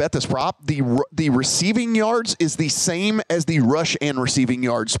you're going to bet this prop, the receiving yards is the same as the rush and receiving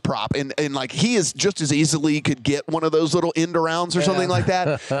yards prop. And like he is just as easily could get one of those little end arounds or something like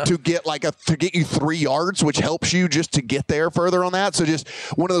that to get you 3 yards, which helps you just to get there further on that. So just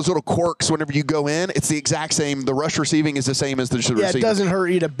one of those little quirks whenever you go in, it's the exact same. The rush receiving is the same as the receiving. It doesn't hurt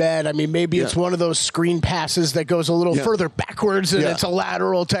you to bet. I mean, maybe it's one of those screen passes that goes a little further backwards and it's a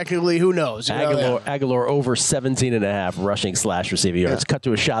lateral technically. Who knows? Aguilar over 17.5 rushing / receiving yards. Cut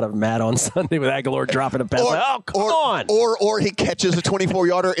to a shot of Matt on Sunday with Aguilar dropping a pass. Come on. Or he catches a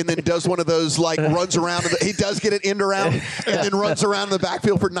 24-yarder and then does one of those runs around. He does get it end around and then runs around in the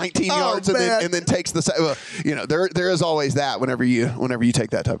backfield for 19 yards and then takes the. There is always that whenever you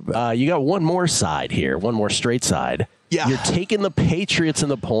take that type of bet. You got one more side here, one more straight side. Yeah. You're taking the Patriots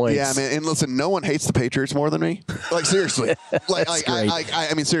and the points. Yeah, man. And listen, no one hates the Patriots more than me. Like, seriously.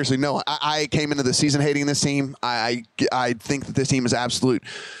 I mean, seriously, no one. I came into the season hating this team. I think that this team is absolute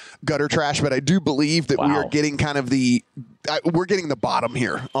gutter trash, but I do believe that we are getting kind of we're getting the bottom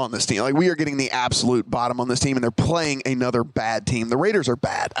here on this team. Like, we are getting the absolute bottom on this team, and they're playing another bad team. The Raiders are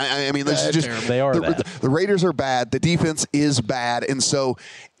bad. I mean, this is just they are bad. The Raiders are bad. The defense is bad, and so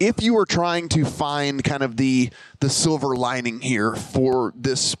if you were trying to find kind of the silver lining here for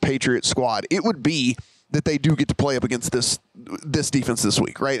this Patriot squad, it would be that they do get to play up against this defense this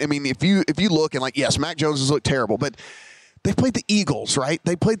week, right? I mean, if you look and yes, Mac Jones has looked terrible, but they played the Eagles, right?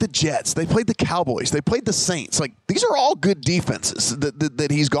 They played the Jets. They played the Cowboys. They played the Saints. Like, these are all good defenses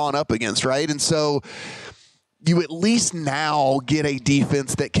that he's gone up against, right? And so you at least now get a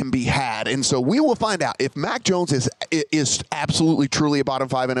defense that can be had. And so we will find out if Mac Jones is absolutely, truly a bottom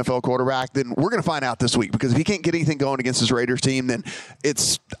 5 NFL quarterback, then we're going to find out this week. Because if he can't get anything going against his Raiders team, then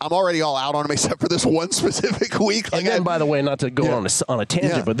I'm already all out on him except for this one specific week. And then, by the way, not to go on a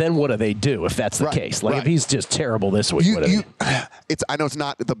tangent, but then what do they do if that's the case? Like, if he's just terrible this week, I know it's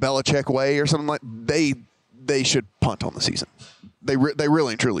not the Belichick way or something like they should punt on the season. They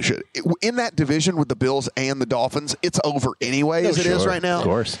really and truly should. In that division with the Bills and the Dolphins, it's over anyway as it is right now. Of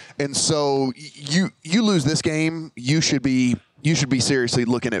course. And so you lose this game, you should be seriously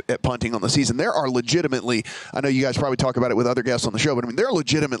looking at punting on the season. There are legitimately, I know you guys probably talk about it with other guests on the show, but I mean, there are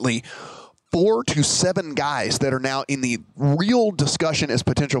legitimately 4 to 7 guys that are now in the real discussion as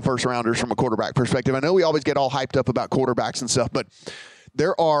potential first rounders from a quarterback perspective. I know we always get all hyped up about quarterbacks and stuff, but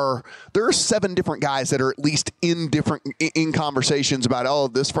there are 7 different guys that are at least in conversations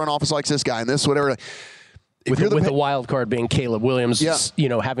about, this front office likes this guy and this, whatever. With the wild card being Caleb Williams,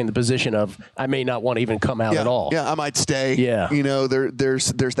 having the position of, I may not want to even come out at all. Yeah, I might stay. Yeah.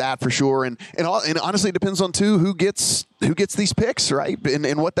 There's that for sure. And honestly, it depends on who gets these picks, right?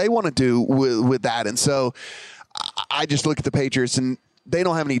 And what they want to do with that. And so I just look at the Patriots and they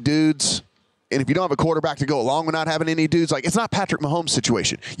don't have any dudes. And if you don't have a quarterback to go along with not having any dudes, it's not Patrick Mahomes'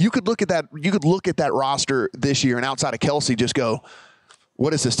 situation. You could look at that roster this year and outside of Kelsey just go,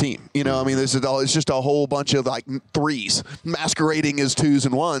 what is this team? You know, I mean, it's just a whole bunch of like threes masquerading as twos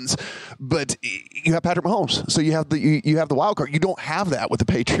and ones. But you have Patrick Mahomes, so you have the wild card. You don't have that with the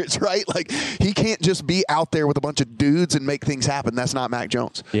Patriots, right? Like he can't just be out there with a bunch of dudes and make things happen. That's not Mac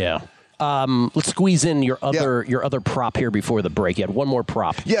Jones. Yeah. Let's squeeze in your other prop here before the break. You had one more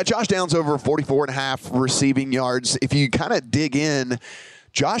prop. Yeah, Josh Downs over 44.5 receiving yards. If you kind of dig in,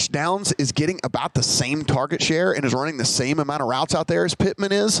 Josh Downs is getting about the same target share and is running the same amount of routes out there as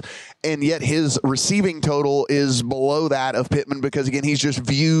Pittman is, and yet his receiving total is below that of Pittman because, again, he's just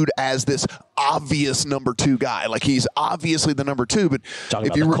viewed as this obvious number 2 guy. Like, he's obviously the number 2, but talking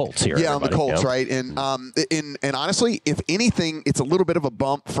about the Colts here. Yeah, on the Colts, right? And honestly, if anything, it's a little bit of a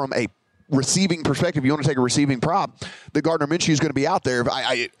bump from a receiving perspective. You want to take a receiving prop, the Gardner Minshew is going to be out there.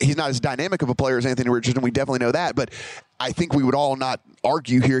 He's not as dynamic of a player as Anthony Richardson. We definitely know that, but I think we would all not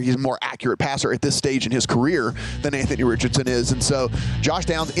argue here he's a more accurate passer at this stage in his career than Anthony Richardson is. And so Josh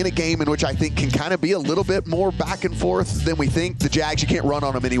Downs in a game in which I think can kind of be a little bit more back and forth than we think. The Jags, you can't run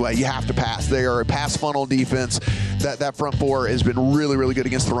on them anyway. You have to pass. They are a pass funnel defense. That front four has been really, really good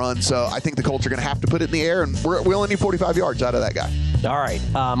against the run. So I think the Colts are going to have to put it in the air, and we only need 45 yards out of that guy. All right.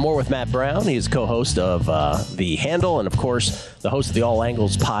 More with Matt Brown. He is co-host of The Handle and, of course, the host of the All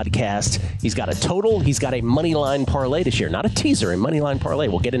Angles podcast. He's got a total. He's got a money line parlay this year. Not a teaser, a money line parlay.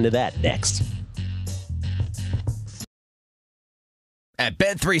 We'll get into that next. At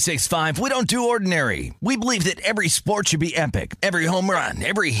Bet365, we don't do ordinary. We believe that every sport should be epic. Every home run,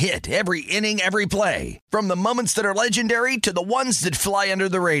 every hit, every inning, every play. From the moments that are legendary to the ones that fly under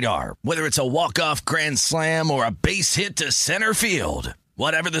the radar. Whether it's a walk-off grand slam or a base hit to center field.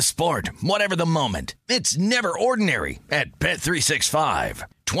 Whatever the sport, whatever the moment. It's never ordinary at Bet365.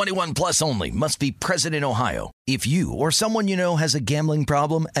 21 plus only. Must be present in Ohio. If you or someone you know has a gambling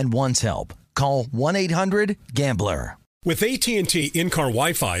problem and wants help, call 1-800-GAMBLER. With AT&T in-car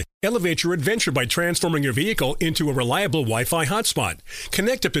Wi-Fi, elevate your adventure by transforming your vehicle into a reliable Wi-Fi hotspot.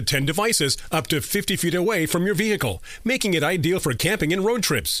 Connect up to 10 devices up to 50 feet away from your vehicle, making it ideal for camping and road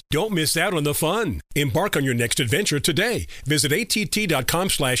trips. Don't miss out on the fun. Embark on your next adventure today. Visit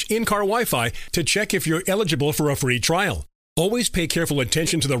att.com/in-car Wi-Fi to check if you're eligible for a free trial. Always pay careful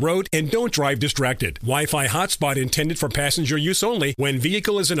attention to the road and don't drive distracted. Wi-Fi hotspot intended for passenger use only when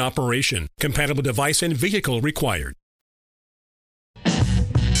vehicle is in operation. Compatible device and vehicle required.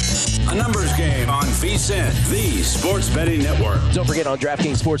 A numbers game on VSiN, the Sports Betting Network. Don't forget, on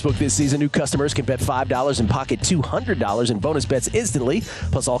DraftKings Sportsbook this season, new customers can bet $5 and pocket $200 in bonus bets instantly.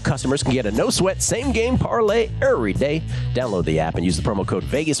 Plus, all customers can get a no-sweat same-game parlay every day. Download the app and use the promo code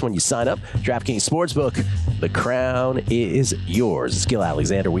VEGAS when you sign up. DraftKings Sportsbook, the crown is yours. It's Gil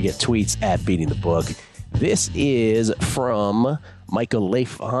Alexander. We get tweets at Beating the Book. This is from Michael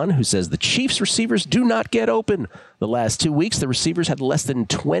Lafon, who says the Chiefs receivers do not get open. The last 2 weeks, the receivers had less than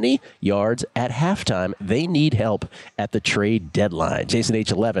 20 yards at halftime. They need help at the trade deadline. Jason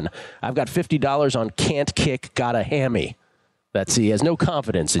H11, I've got $50 on can't kick, got a hammy. He has no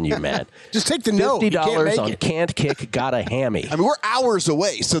confidence in you, Matt. Just take the note. $50 on can't kick, got a hammy. I mean, we're hours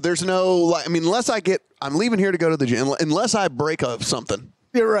away, so there's no, unless I'm leaving here to go to the gym, unless I break up something.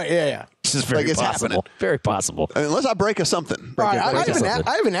 You're right. Yeah. This is very possible. Happening. Very possible. Unless I break something. Right.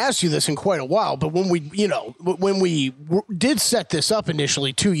 I haven't asked you this in quite a while, but when we did set this up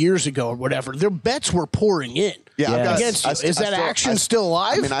initially 2 years ago or whatever, their bets were pouring in. Yeah. Against you. Is that action still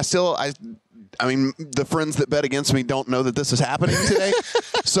alive? I mean, the friends that bet against me don't know that this is happening today,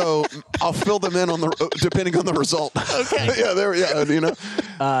 so I'll fill them in depending on the result. Okay.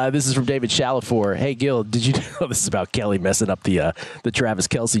 This is from David Shalafor. Hey, Gil, did you know this is about Kelly messing up the Travis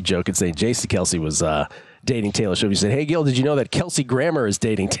Kelce joke and saying Jason Kelce was dating Taylor Swift? He said, hey, Gil, did you know that Kelsey Grammer is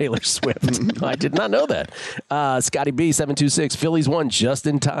dating Taylor Swift? I did not know that. Scotty B, 726, Phillies won just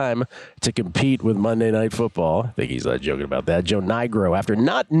in time to compete with Monday Night Football. I think he's joking about that. Joe Nigro, after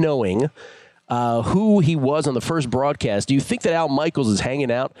not knowing who he was on the first broadcast, do you think that Al Michaels is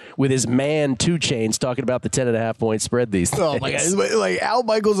hanging out with his man 2 Chainz talking about the 10.5-point spread these days? Oh my God! Like Al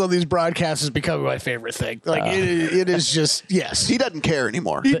Michaels on these broadcasts is becoming my favorite thing. Like it is just yes. He doesn't care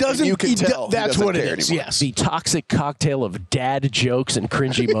anymore. He doesn't. You can tell. That's what it is. Anymore. Yes. The toxic cocktail of dad jokes and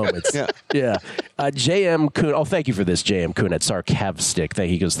cringy moments. Yeah. JM Kuhn. Oh, thank you for this, JM Kuhn at Sarcastic.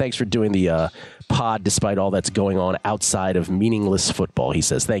 He goes, thanks for doing the pod despite all that's going on outside of meaningless football. He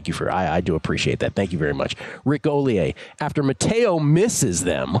says, thank you I do appreciate that. Thank you very much. Rick Ollier, after Mateo misses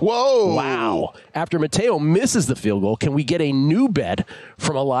them. Whoa. Wow. After Mateo misses the field goal, can we get a new bet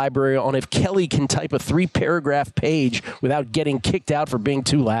from a library on if Kelly can type a 3-paragraph page without getting kicked out for being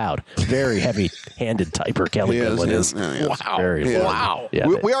too loud? Very heavy-handed typer Kelly Goodwin is. Yeah. Wow. Wow. Yeah,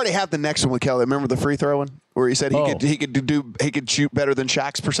 we already have the next one with Kelly. Remember the free throw one? where he said he could shoot better than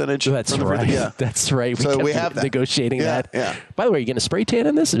Shaq's percentage. That's right. Yeah, that's right. So we have negotiating that. Yeah. By the way, are you getting a spray tan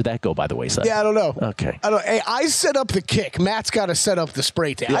in this, or did that go by the wayside? Yeah, I don't know. Okay. I don't. Hey, I set up the kick. Matt's got to set up the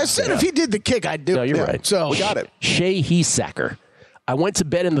spray tan. I said if he did the kick, I'd do it. No, you're right. So we got it. Shea Heesacker. I went to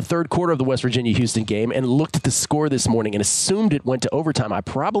bed in the third quarter of the West Virginia-Houston game and looked at the score this morning and assumed it went to overtime. I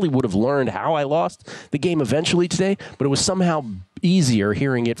probably would have learned how I lost the game eventually today, but it was somehow easier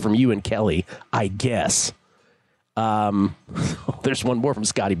hearing it from you and Kelly, I guess. There's one more from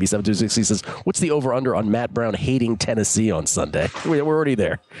Scotty B726. He says, what's the over-under on Matt Brown hating Tennessee on Sunday? We're already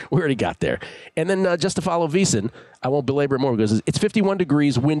there. We already got there. And then just to follow VSiN, I won't belabor it more because it's 51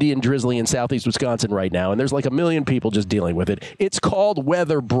 degrees, windy and drizzly in southeast Wisconsin right now, and there's like a million people just dealing with it. It's called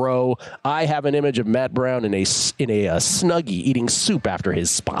weather, bro. I have an image of Matt Brown in a Snuggie eating soup after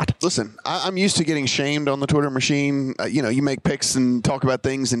his spot. Listen, I'm used to getting shamed on the Twitter machine. You make picks and talk about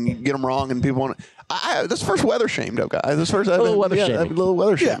things and you get them wrong, and people want to. This is first weather shamed up, guys. This first little weather shaming. A little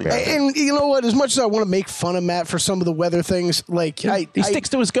weather shaming. Yeah. And you know what? As much as I want to make fun of Matt for some of the weather things, like he sticks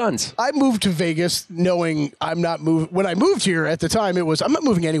to his guns. I moved to Vegas knowing I'm not moving. When I moved here at the time, it was I'm not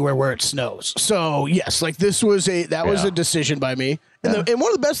moving anywhere where it snows. So yes, like this was was a decision by me. And, and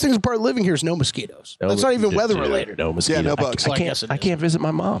one of the best things about living here is no mosquitoes. That's not even weather related. No mosquitoes. Yeah, no bugs. I can't visit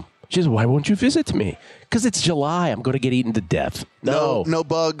my mom. She says, why won't you visit me? Because it's July. I'm going to get eaten to death. No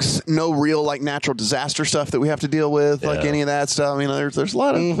bugs, no real natural disaster stuff that we have to deal with, like any of that stuff. I mean, there's a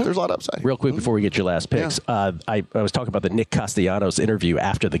lot of upside. Real quick before we get your last picks, I was talking about the Nick Castellanos interview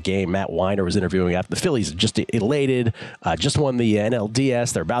after the game. Matt Weiner was interviewing after the Phillies, just elated, just won the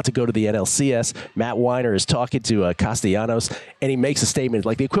NLDS. They're about to go to the NLCS. Matt Weiner is talking to Castellanos, and he makes a statement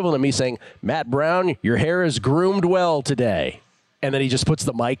like the equivalent of me saying, Matt Brown, your hair is groomed well today. And then he just puts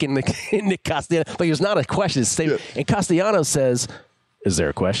the mic in Nick Castellanos. Like, it was not a question, it's a statement. Yeah. And Castellanos says, is there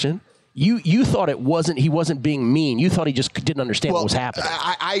a question? You thought he wasn't being mean. You thought he just didn't understand what was happening.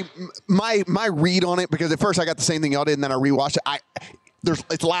 My read on it, because at first I got the same thing y'all did, and then I rewatched it.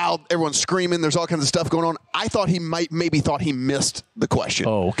 It's loud. Everyone's screaming. There's all kinds of stuff going on. I thought he maybe thought he missed the question.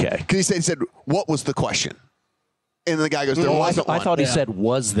 Oh, okay. Because he said, what was the question? And the guy goes, there wasn't one. I thought he said,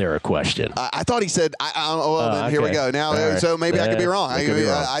 was there a question? I thought he said, here we go. Now, right. So maybe I could be wrong.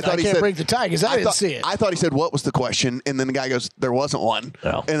 I thought he said, break the tie because I didn't see it. I thought he said, what was the question? And then the guy goes, there wasn't one.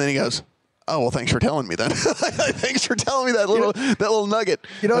 Oh. And then he goes, oh, well, thanks for telling me then. Thanks for telling me that little nugget.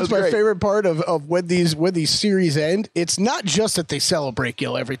 You know, it's my favorite part of when these series end. It's not just that they celebrate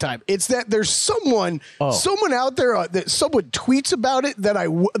Gil every time. It's that there's someone out there that someone tweets about it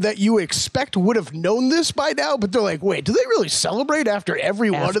that you expect would have known this by now, but they're like, wait, do they really celebrate after every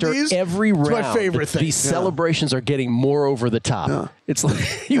one of these? Every round, it's my favorite thing. These celebrations are getting more over the top. Yeah. It's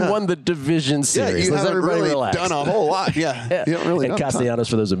like you won the division series. You haven't everybody really relax. done a whole lot. Yeah. You haven't really and Castellanos,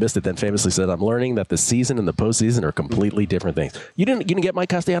 for those who missed it, then famously said, I'm learning that the season and the postseason are completely different things. You didn't get my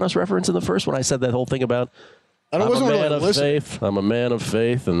Castellanos reference in the first when I said that whole thing about I'm a man of faith. I'm a man of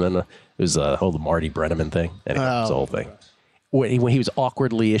faith. And then it was the Marty Brennaman thing. Anyway, it was the whole thing. When he was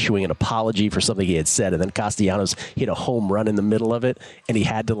awkwardly issuing an apology for something he had said, and then Castellanos hit a home run in the middle of it, and he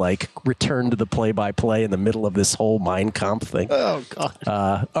had to return to the play-by-play in the middle of this whole Mein Kampf thing. Oh,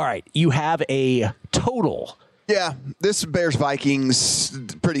 God. All right, you have a total. Yeah, this Bears-Vikings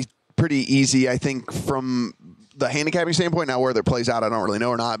pretty easy, I think, from the handicapping standpoint. Now, whether it plays out, I don't really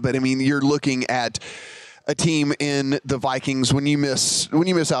know or not. But, I mean, you're looking at a team in the Vikings when you miss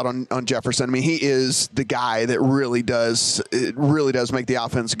out on Jefferson. I mean, he is the guy that really does make the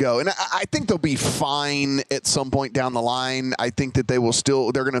offense go. And I think they'll be fine at some point down the line. I think that they're going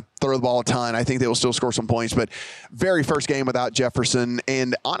to throw the ball a ton. I think they will still score some points, but very first game without Jefferson.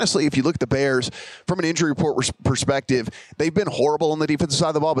 And honestly, if you look at the Bears from an injury report perspective, they've been horrible on the defensive side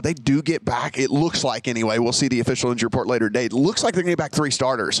of the ball, but they do get back. It looks like, anyway, we'll see the official injury report later today. It looks like they're going to get back 3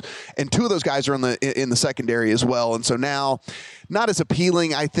 starters, and 2 of those guys are in the secondary as well. And so now, not as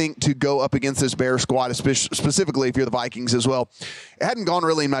appealing, I think, to go up against this Bears squad, specifically if you're the Vikings as well. It hadn't gone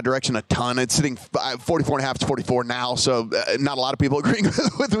really in my direction a ton. It's sitting 44.5 to 44 now, so not a lot of people agreeing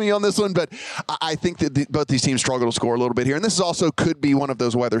with me on this one, but I think that both these teams struggle to score a little bit here. And this also could be one of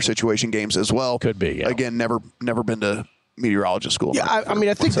those weather situation games as well. Could be, yeah. Again, never been to meteorologist school. Yeah, I mean,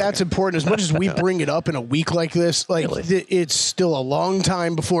 I think that's important. As much as we bring it up in a week like this, it's still a long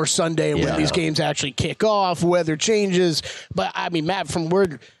time before Sunday when these games actually kick off, weather changes. But, I mean, Matt, from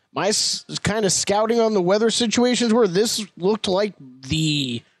where my kind of scouting on the weather situations were, this looked like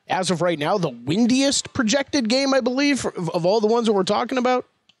as of right now, the windiest projected game, I believe, of all the ones that we're talking about.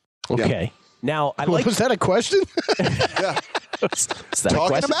 Okay. Yeah. Now, was that a question? Yeah. Is that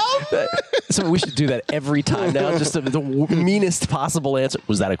Talking a question? So we should do that every time now. Just the meanest possible answer.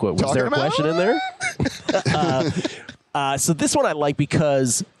 Was that a question? Was there a question in there? So this one I like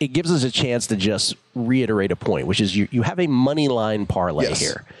because it gives us a chance to just reiterate a point, which is you have a money line parlay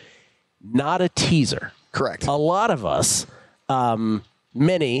here, not a teaser. Correct. A lot of us,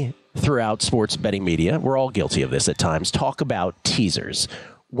 many throughout sports betting media, we're all guilty of this at times, talk about teasers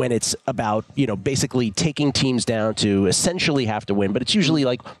when it's about, basically taking teams down to essentially have to win, but it's usually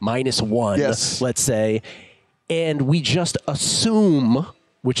like -1, let's say. And we just assume,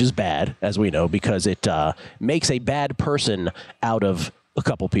 which is bad, as we know, because it makes a bad person out of a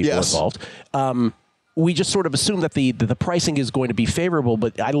couple people involved. We just sort of assume that the pricing is going to be favorable,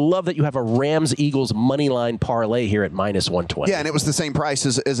 but I love that you have a Rams-Eagles money line parlay here at -120. Yeah, and it was the same price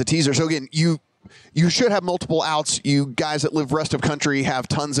as a teaser. So again, you should have multiple outs. You guys that live rest of country have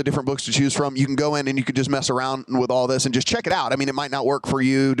tons of different books to choose from. You can go in and you can just mess around with all this and just check it out. I mean, it might not work for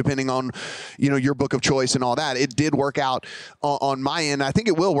you depending on, your book of choice and all that. It did work out on my end. I think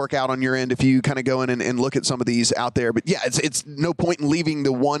it will work out on your end if you kind of go in and look at some of these out there. But yeah, it's no point in leaving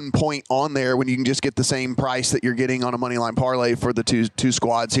the 1 point on there when you can just get the same price that you're getting on a money line parlay for the two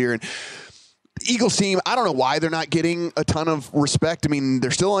squads here. And Eagles team, I don't know why they're not getting a ton of respect. I mean,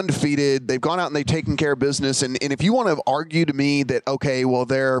 they're still undefeated. They've gone out and they've taken care of business. And if you want to argue to me that, okay, well,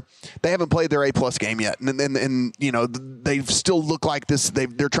 they haven't played their A+ game yet, and they still look like this.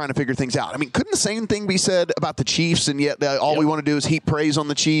 They're trying to figure things out. I mean, couldn't the same thing be said about the Chiefs? And yet all we want to do is heap praise on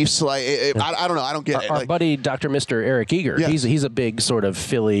the Chiefs. Like, I don't know. I don't get it. Our buddy, Dr. Mr. Eric Eager, he's a big sort of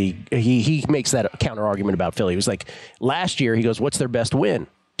Philly. He makes that counter argument about Philly. He was like, last year, he goes, what's their best win?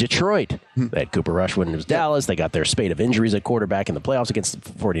 Detroit. They had Cooper Rush when it was Dallas. They got their spate of injuries at quarterback in the playoffs against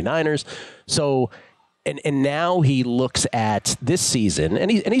the 49ers. So, and now he looks at this season, and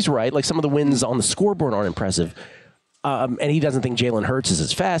he's right. Like, some of the wins on the scoreboard aren't impressive. And he doesn't think Jalen Hurts is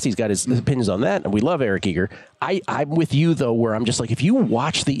as fast. He's got his opinions on that, and we love Eric Eager. I'm with you, though, where I'm just like, if you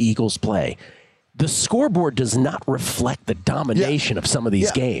watch the Eagles play, the scoreboard does not reflect the domination of some of these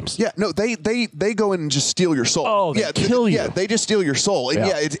games. Yeah, no, they go in and just steal your soul. Oh, they kill you. Yeah, they just steal your soul.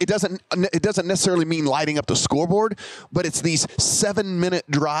 And it doesn't necessarily mean lighting up the scoreboard, but it's these 7-minute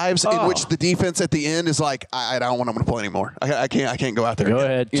drives in which the defense at the end is like, I don't want to play anymore. I can't go out there. Go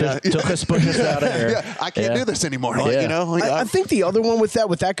ahead, took us, push us out of here. Yeah, I can't do this anymore. I think the other one with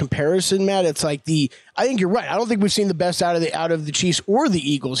that comparison, Matt, it's like I think you're right. I don't think we've seen the best out of the Chiefs or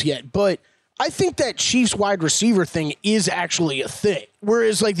the Eagles yet, but I think that Chiefs wide receiver thing is actually a thing.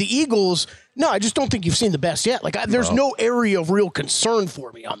 Whereas, like, the Eagles, no, I just don't think you've seen the best yet. Like, there's no area of real concern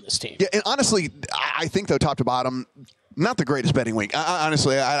for me on this team. Yeah, and honestly, I think, though, top to bottom, not the greatest betting week.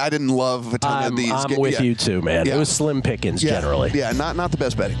 Honestly, I didn't love a ton of these. I'm with you, too, man. It was slim pickings, generally. Yeah, not the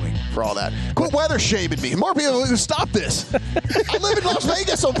best betting week for all that. Quit weather shaming me. More people who stop this. I live in Las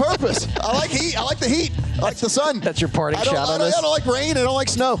Vegas on purpose. I like heat. I like the heat. I like the sun. That's your parting shot on this? I don't like rain. I don't like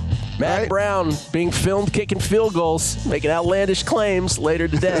snow. Matt Brown being filmed kicking field goals, making outlandish claims later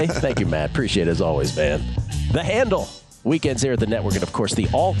today. Thank you, Matt. Appreciate it as always, man. The Handle. Weekends here at the network, and of course the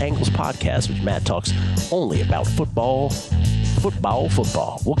All Angles podcast, which Matt talks only about football.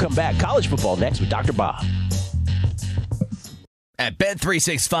 We'll come back. College football next with Dr. Bob. At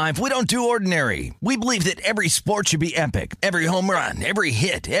Bet365, we don't do ordinary. We believe that every sport should be epic. Every home run, every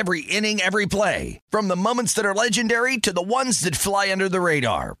hit, every inning, every play. From the moments that are legendary to the ones that fly under the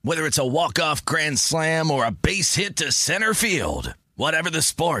radar. Whether it's a walk-off grand slam or a base hit to center field. Whatever the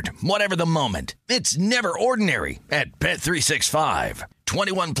sport, whatever the moment, it's never ordinary at Bet365.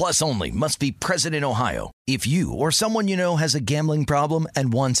 21 plus only. Must be present in Ohio. If you or someone you know has a gambling problem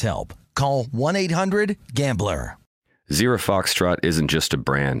and wants help, call 1-800-GAMBLER. Zero Foxtrot isn't just a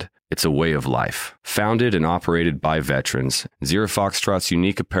brand, it's a way of life. Founded and operated by veterans, Zero Foxtrot's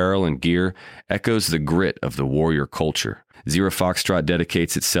unique apparel and gear echoes the grit of the warrior culture. Zero Foxtrot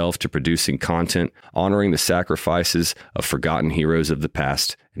dedicates itself to producing content, honoring the sacrifices of forgotten heroes of the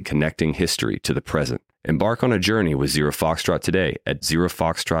past, and connecting history to the present. Embark on a journey with Zero Foxtrot today at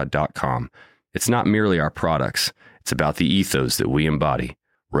zerofoxtrot.com. It's not merely our products, it's about the ethos that we embody.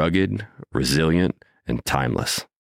 Rugged, resilient, and timeless.